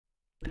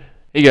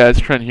Hey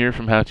guys, Trent here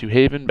from How to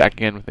Haven, back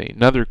again with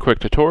another quick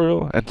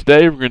tutorial, and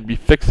today we're going to be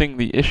fixing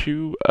the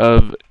issue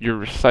of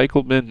your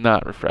recycle bin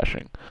not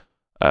refreshing.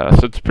 So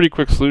it's a pretty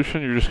quick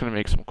solution. You're just going to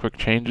make some quick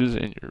changes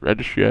in your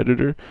registry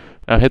editor.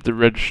 Now hit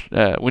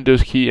the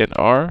Windows key and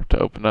R to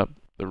open up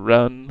the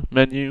Run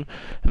menu,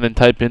 and then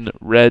type in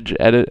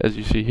regedit as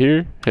you see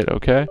here, hit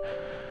OK,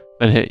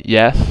 then hit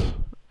Yes,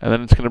 and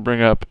then it's going to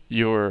bring up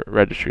your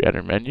registry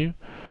editor menu.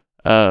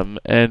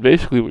 And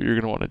basically what you're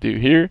going to want to do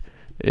here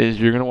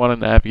is you're going to want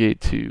to navigate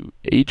to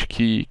H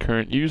key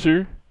current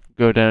user,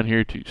 go down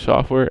here to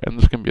software, and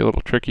this is going to be a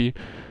little tricky.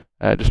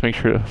 Just make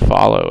sure to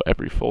follow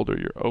every folder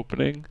you're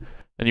opening.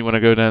 Then you want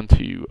to go down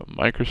to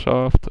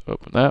Microsoft,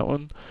 open that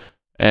one,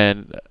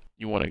 and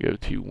you want to go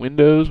to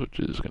Windows, which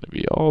is going to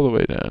be all the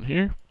way down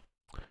here,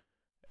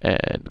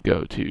 and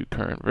go to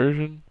current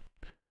version.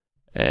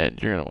 And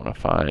you're going to want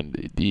to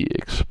find the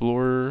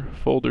Explorer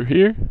folder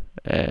here,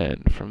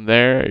 and from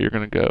there you're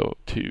going to go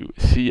to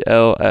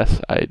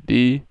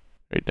CLSID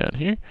right down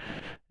here,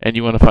 and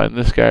you want to find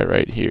this guy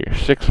right here,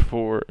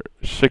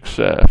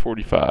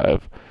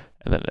 645,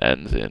 and then it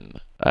ends in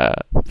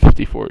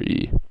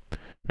 54E.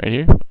 Right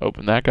here,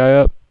 open that guy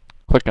up,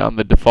 click on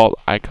the default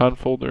icon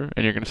folder,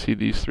 and you're going to see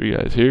these three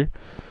guys here.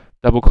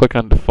 Double click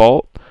on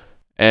default,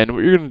 and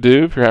what you're going to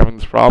do if you're having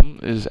this problem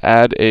is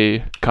add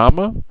a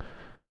comma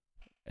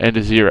and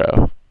a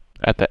 0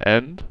 at the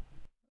end,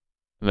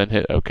 and then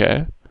hit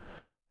OK.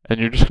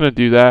 And you're just going to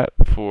do that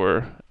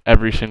for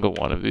every single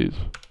one of these.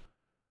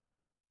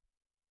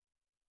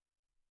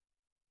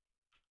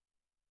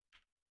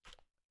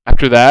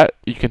 After that,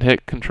 you can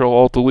hit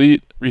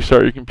Control-Alt-Delete,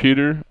 restart your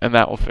computer, and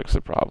that will fix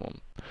the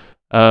problem.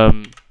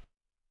 Now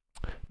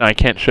I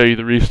can't show you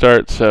the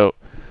restart, so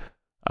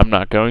I'm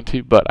not going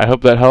to, but I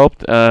hope that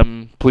helped.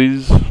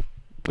 Please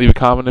leave a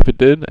comment if it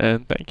did,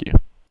 and thank you.